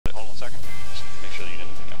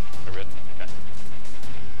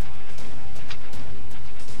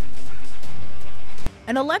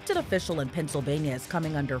An elected official in Pennsylvania is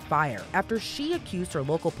coming under fire after she accused her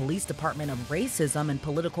local police department of racism and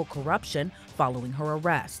political corruption following her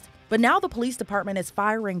arrest. But now the police department is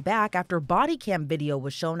firing back after Bodycam video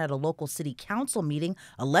was shown at a local city council meeting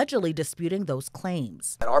allegedly disputing those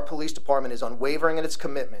claims. Our police department is unwavering in its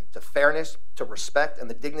commitment to fairness, to respect, and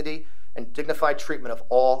the dignity and dignified treatment of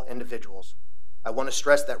all individuals. I want to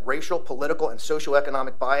stress that racial, political, and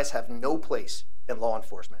socio-economic bias have no place in law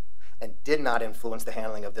enforcement and did not influence the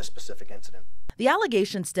handling of this specific incident. The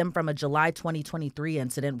allegations stem from a July 2023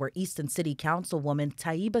 incident where Easton City Councilwoman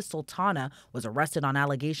Taiba Sultana was arrested on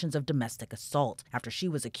allegations of domestic assault after she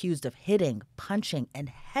was accused of hitting, punching,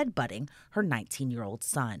 and headbutting her 19-year-old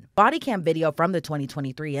son. Bodycam video from the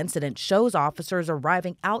 2023 incident shows officers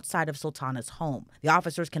arriving outside of Sultana's home. The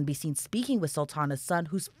officers can be seen speaking with Sultana's son,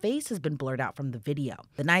 whose face has been blurred out from the video.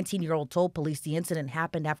 The 19-year-old told police the incident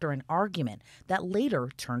happened after an argument that later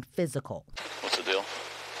turned physical. What's the deal?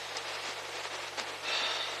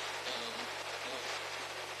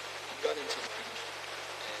 Got into an argument,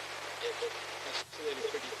 and it escalated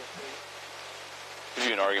pretty quickly. Who'd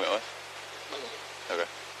you get in an argument with? My mom. Okay.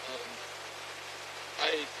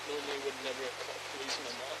 I normally would never call police on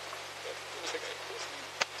my mom, but it was like impulse.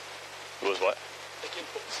 It was what? Like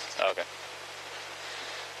impulse. Oh, okay.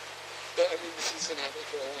 But I mean, this has been happening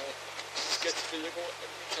for a while. It just gets physical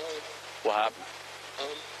every time. What happened?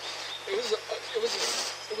 It was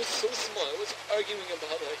so small. It was arguing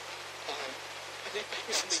about like, I think maybe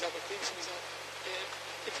something got my clean something out, and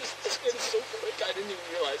it just escalated so quick I didn't even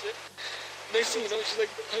realize it. Next thing you know, she's like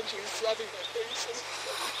punching and slapping my face, and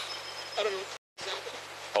I don't know what's happening.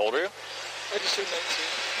 How old are you? I just turned 19.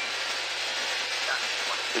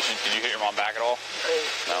 Did you hit your mom back at all?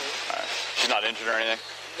 No. All right. She's not injured or anything?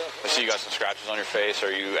 No. I see you got some scratches on your face.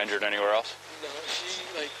 Are you injured anywhere else? No, she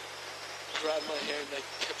like grabbed my hair and like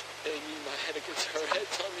kept banging my head against her head,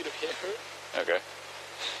 telling me to hit her. Okay.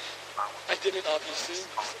 I didn't, obviously.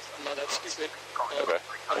 I'm not that stupid. Okay.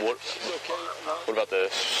 She's okay. No. What about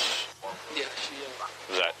this? Yeah, she.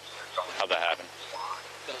 How'd that happen?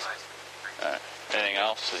 That was All right. Anything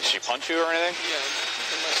else? Did she punch you or anything? Yeah,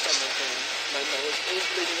 in my stomach and my nose. It was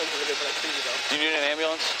bleeding a little bit, but I cleaned it up. Do you need an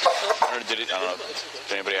ambulance? Or did it? I don't know.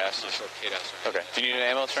 Did anybody ask? Okay. Do you need an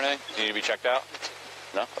ambulance or anything? Do you need to be checked out?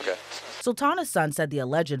 No? Okay. Sultana's son said the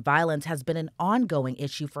alleged violence has been an ongoing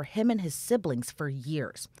issue for him and his siblings for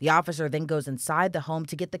years. The officer then goes inside the home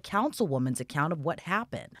to get the councilwoman's account of what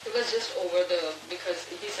happened. It was just because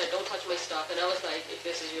he said, don't touch my stuff. And I was like, if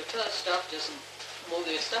this is your stuff, just move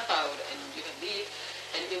your stuff out and you can leave.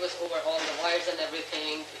 And it was over all the wires and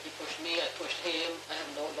everything. He pushed me, I pushed him. I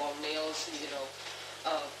have no long nails,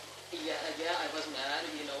 Yeah, I was mad,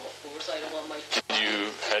 of course. I don't want my... Did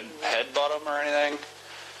you headbutt him or anything?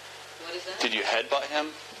 What is that? Did you headbutt him?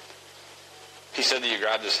 He said that you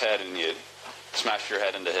grabbed his head and you smashed your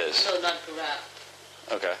head into his. No, not grab.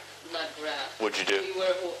 Okay. Not grab. What'd you do? We were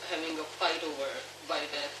having a fight over by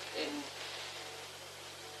that. And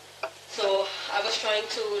so I was trying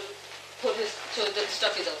to put so the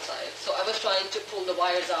stuff is outside. So I was trying to pull the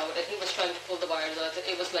wires out and he was trying to pull the wires out.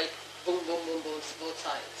 It was like boom, boom, boom, boom, both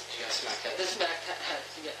sides. She got smacked head. The smack head,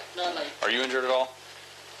 yeah. Not like... Are you injured at all?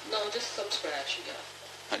 No, just some scratch, yeah.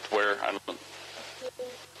 Like where? I don't know.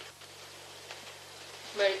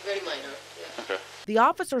 Very, very minor, yeah. Okay. The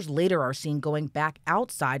officers later are seen going back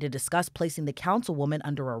outside to discuss placing the councilwoman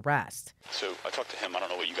under arrest. So I talked to him. I don't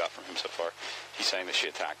know what you got from him so far. He's saying that she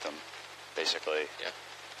attacked him, basically. Yeah.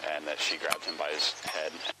 And that she grabbed him by his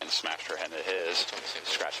head and smashed her head into his,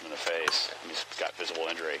 scratched him in the face, and he's got visible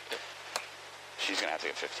injury. She's going to have to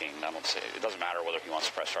get 15. I don't say it doesn't matter whether he wants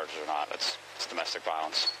to press charges or not. It's domestic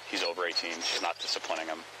violence. He's over 18. She's not disciplining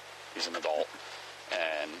him. He's an adult.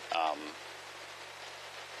 And,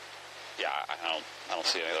 yeah, I don't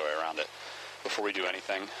see any other way around it. Before we do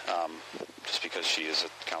anything, just because she is a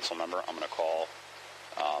council member, I'm going to call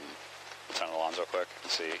Lieutenant Alonzo quick and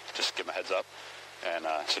see, just give him a heads up. And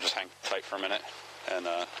so just hang tight for a minute, and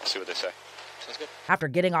I'll see what they say. Sounds good. After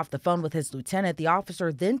getting off the phone with his lieutenant, the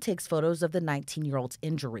officer then takes photos of the 19-year-old's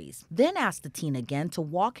injuries, then asks the teen again to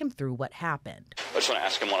walk him through what happened. I just want to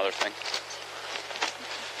ask him one other thing.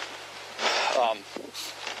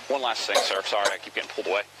 One last thing, sir. Sorry, I keep getting pulled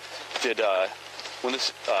away. When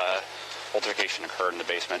this altercation occurred in the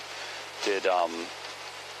basement,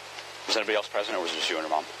 was anybody else present, or was it just you and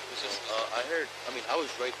your mom? It was just, I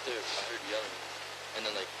was right there. I heard yelling. And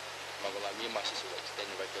then, me and my sister were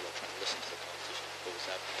standing right there, trying to listen to the conversation, what was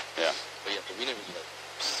happening. Yeah. But we didn't really,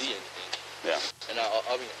 see anything. Yeah. And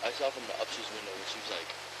I saw from the upstairs window, and she was,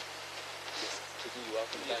 to kicking you out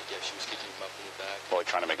from the back? Yeah, she was kicking him out from the back. Well,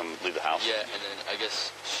 like trying to make him leave the house? Yeah, and then I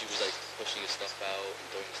guess she was like pushing his stuff out and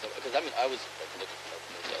throwing his stuff. Because I mean, I was like looking for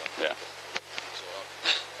yeah.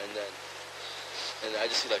 And then I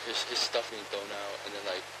just see like his stuff being thrown out, and then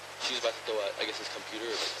like she was about to throw out, I guess, his computer,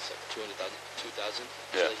 like 2,000.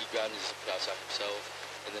 Yeah. So like, he grabbed and just put it outside himself,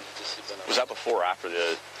 and then he just went out. Was that before or after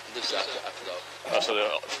the? This is after that. So the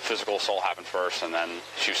physical assault happened first, and then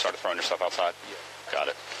she started throwing her stuff outside? Yeah. Got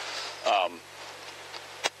it.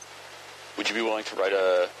 Would you be willing to write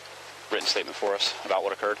a written statement for us about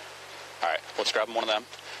what occurred? All right, let's grab him one of them,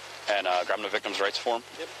 and grab him the victim's rights form.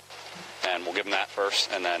 Yep. And we'll give him that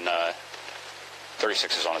first, and then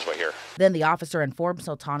 36 is on his way here. Then the officer informed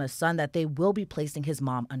Sultana's son that they will be placing his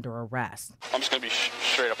mom under arrest. I'm just going to be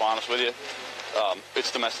straight up honest with you.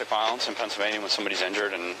 It's domestic violence in Pennsylvania when somebody's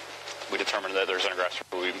injured, and we determine that there's an aggressor.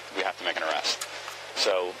 We have to make an arrest.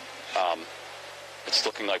 So it's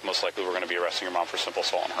looking like most likely we're going to be arresting your mom for simple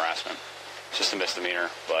assault and harassment. It's just a misdemeanor,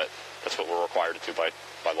 but that's what we're required to do by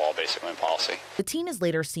law, basically, in policy. The teen is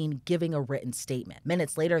later seen giving a written statement.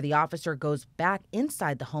 Minutes later, the officer goes back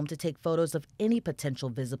inside the home to take photos of any potential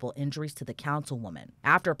visible injuries to the councilwoman.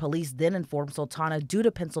 After police then informed Sultana, due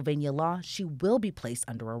to Pennsylvania law, she will be placed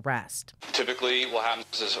under arrest. Typically, what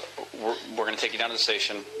happens is we're going to take you down to the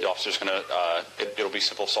station. The officer's going to, it'll be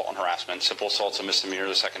simple assault and harassment. Simple assault's a misdemeanor to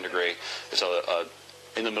the second degree. It's a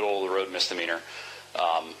in the middle of the road misdemeanor.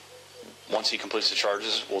 Once he completes the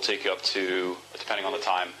charges, we'll take you up to, depending on the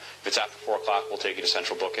time, if it's after 4 o'clock, we'll take you to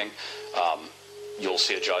central booking. You'll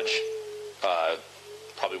see a judge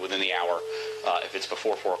probably within the hour. If it's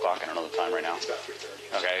before 4 o'clock, I don't know the time right now. It's about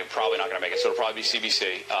 3:30. Okay, probably not going to make it, so it'll probably be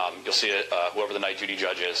CBC. You'll see whoever the night duty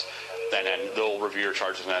judge is, and then they'll review your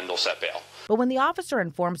charges, and then they'll set bail. But when the officer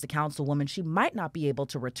informs the councilwoman she might not be able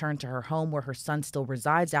to return to her home where her son still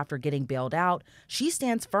resides after getting bailed out, she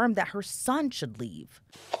stands firm that her son should leave.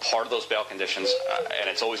 A part of those bail conditions, and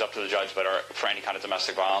it's always up to the judge, but for any kind of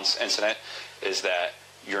domestic violence incident, is that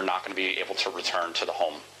you're not going to be able to return to the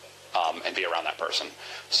home and be around that person.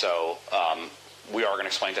 So we are going to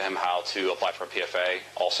explain to him how to apply for a PFA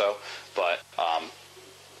also, but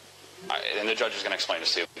and the judge is going to explain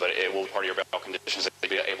this to you, but it will be part of your bail conditions to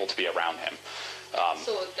be able to be around him.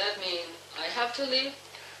 So that means I have to leave?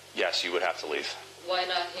 Yes, you would have to leave. Why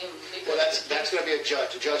not him? Well, that's going to be a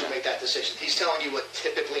judge. The judge will make that decision. He's telling you what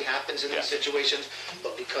typically happens in these situations,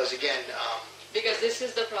 but because, again... because this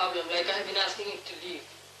is the problem. Like, I've been asking him to leave,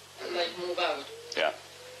 like, move out. Yeah.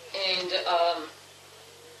 And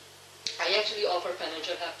I actually offer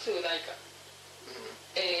financial help, too, like...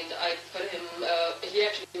 And I put him, he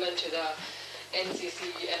actually went to the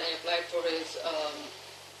NCC and I applied for his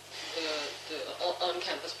the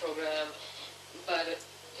on-campus program, but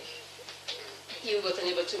he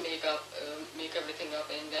wasn't able to make everything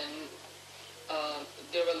up, and then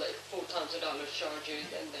there were like $4,000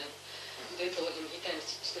 charges, and then they told him he can't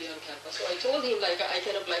stay on campus. So I told him, like, I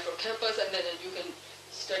can apply for campus, and then you can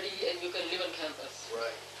study and you can live on campus.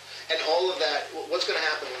 Right. And all of that, what's going to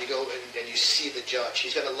happen when you go and you see the judge?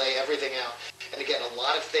 He's going to lay everything out. And again, a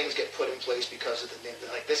lot of things get put in place because of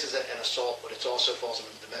like this is an assault, but it also falls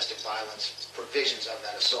under the domestic violence provisions of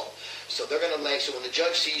that assault. So they're going to so when the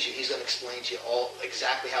judge sees you, he's going to explain to you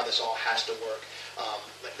exactly how this all has to work.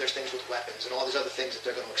 Like there's things with weapons and all these other things that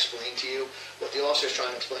they're going to explain to you. What the officer is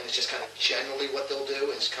trying to explain is just kind of generally what they'll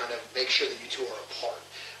do is kind of make sure that you two are apart.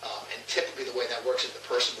 And typically the way that works is the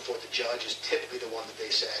person before the judge is typically the one that they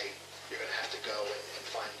say you're going to have to go and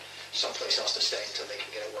find someplace else to stay until they can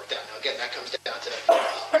get it worked out. Now, again, that comes down to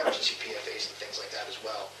emergency PFAs and things like that as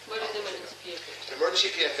well. What is emergency PFA? An emergency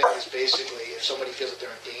PFA is basically if somebody feels that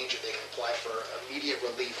they're in danger, they can apply for immediate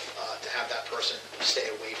relief to have that person stay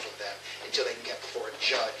away from them until they can get before a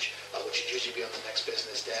judge, which would usually be on the next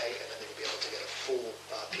business day, and then they would be able to get a full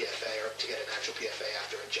PFA or to get an actual PFA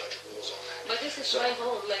after a judge rules on that. But this is my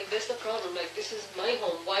home. Like, that's the problem. Like, this is my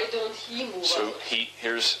home. Why don't he move out?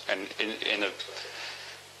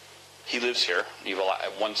 He lives here.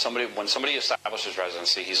 When somebody establishes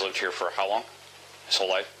residency, he's lived here for how long? His whole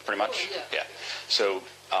life, pretty much? Oh, yeah. So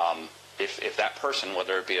if that person,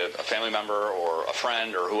 whether it be a family member or a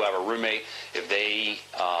friend or whoever, roommate,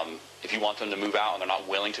 if you want them to move out and they're not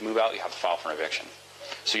willing to move out, you have to file for an eviction.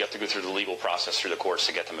 So you have to go through the legal process through the courts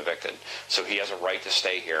to get them evicted. So he has a right to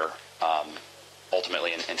stay here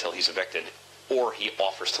ultimately until he's evicted, or he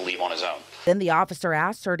offers to leave on his own. Then the officer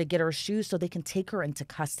asks her to get her shoes so they can take her into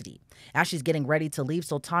custody. As she's getting ready to leave,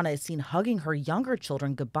 Sultana is seen hugging her younger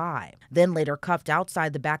children goodbye, then later cuffed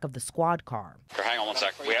outside the back of the squad car. Hang on one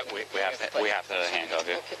sec. We have to handcuff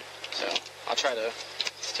you. Okay. So I'll try to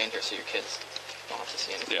stand here so your kids don't have to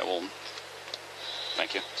see anything. Yeah, well,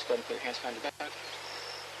 thank you. Just go ahead and put your hands behind your back.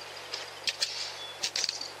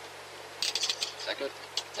 Is that good?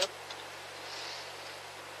 Yep.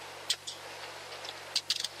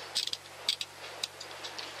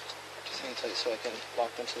 Just hang tight so I can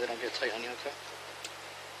lock them so they don't get tight on you, okay?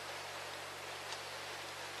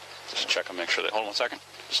 Just check them, make sure hold on 1 second.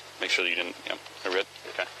 Just make sure that you didn't, they're good?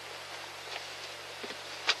 Okay.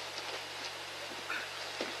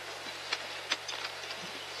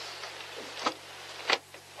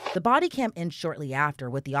 The body cam ends shortly after,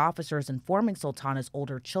 with the officers informing Sultana's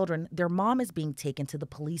older children their mom is being taken to the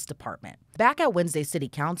police department. Back at Wednesday's city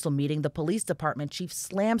council meeting, the police department chief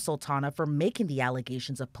slammed Sultana for making the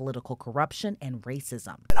allegations of political corruption and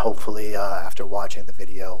racism. And hopefully, after watching the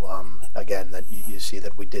video, again, that you see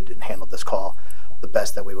that we did handle this call the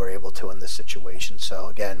best that we were able to in this situation. So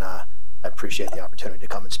again, I appreciate the opportunity to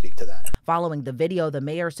come and speak to that. Following the video, the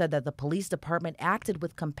mayor said that the police department acted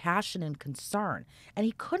with compassion and concern, and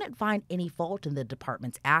he couldn't find any fault in the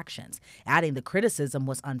department's actions, adding the criticism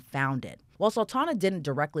was unfounded. While Sultana didn't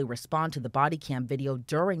directly respond to the body cam video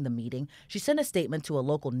during the meeting, she sent a statement to a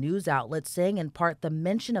local news outlet saying in part the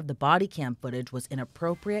mention of the body cam footage was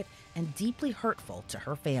inappropriate and deeply hurtful to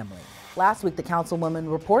her family. Last week, the councilwoman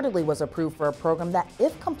reportedly was approved for a program that,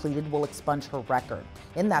 if completed, will expunge her record.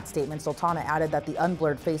 In that statement, Sultana added that the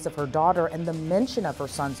unblurred face of her daughter and the mention of her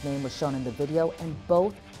son's name was shown in the video, and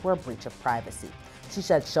both were a breach of privacy. She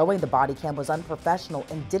said showing the body cam was unprofessional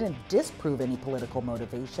and didn't disprove any political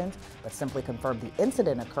motivations, but simply confirmed the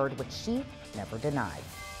incident occurred, which she never denied.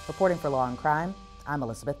 Reporting for Law and Crime, I'm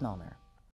Elizabeth Millner.